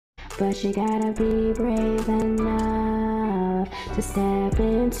but you gotta be brave enough to step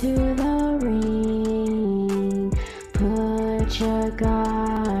into the ring. Put your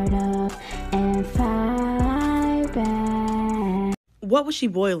guard up and fight back. What was she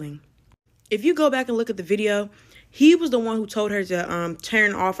boiling? If you go back and look at the video, he was the one who told her to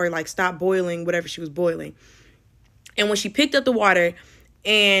turn off or like stop boiling whatever she was boiling. And when she picked up the water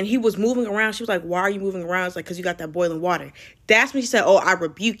and he was moving around, she was like, why are you moving around? It's like, because you got that boiling water. That's when she said, oh, I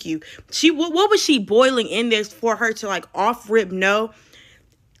rebuke you. What was she boiling in this for her to like off rip know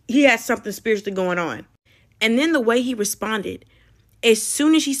he had something spiritually going on? And then the way he responded, as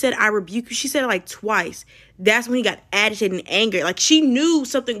soon as she said, I rebuke you, she said it like twice. That's when he got agitated and angry. Like she knew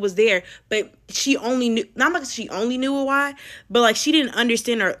something was there, but she only knew, not like she only knew why, but like she didn't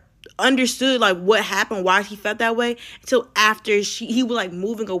understand or understood like what happened, why he felt that way until after he was like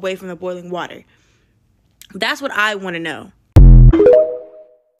moving away from the boiling water. That's what I want to know.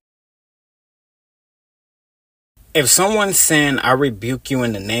 If someone saying I rebuke you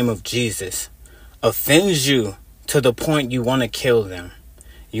in the name of Jesus offends you to the point you want to kill them,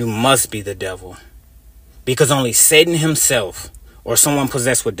 you must be the devil. Because only Satan himself or someone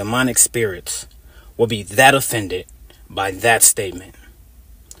possessed with demonic spirits will be that offended by that statement.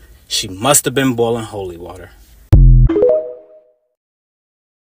 She must have been boiling holy water.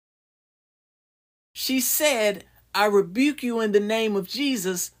 She said, I rebuke you in the name of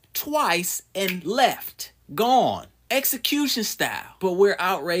Jesus twice and left. Gone. Execution style. But we're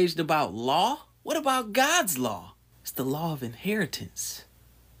outraged about law? What about God's law? It's the law of inheritance.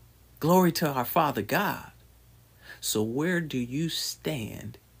 Glory to our Father God. So where do you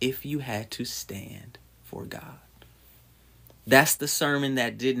stand if you had to stand for God? That's the sermon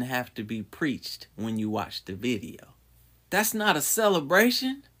that didn't have to be preached when you watched the video. That's not a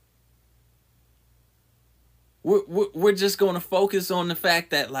celebration. We're just going to focus on the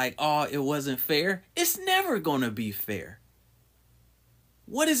fact that like, oh, it wasn't fair. It's never going to be fair.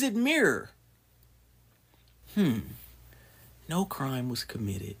 What does it mirror? No crime was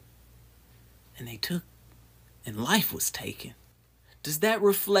committed. And life was taken. Does that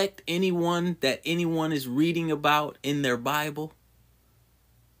reflect anyone that anyone is reading about in their Bible?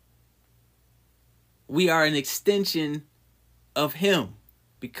 We are an extension of him.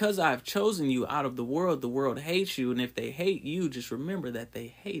 Because I've chosen you out of the world hates you. And if they hate you, just remember that they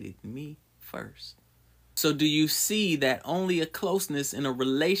hated me first. So do you see that only a closeness in a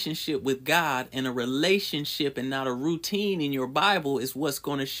relationship with God and a relationship and not a routine in your Bible is what's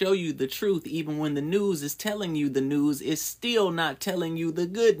going to show you the truth, even when the news is telling you the news is still not telling you the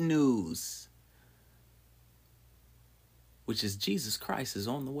good news, which is Jesus Christ is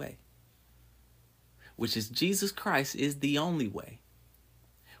on the way, which is Jesus Christ is the only way,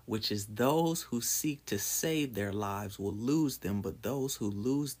 which is those who seek to save their lives will lose them, but those who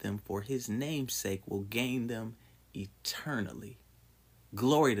lose them for his name's sake will gain them eternally.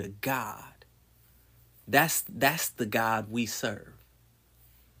 Glory to God. That's the God we serve.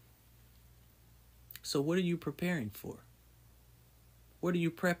 So what are you preparing for? What are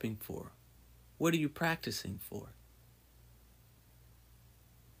you prepping for? What are you practicing for?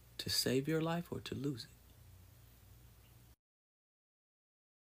 To save your life or to lose it?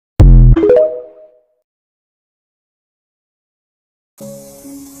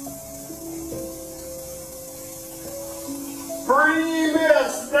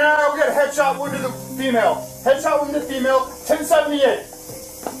 Now we got a headshot wound to the female. Headshot wound to the female, 1078.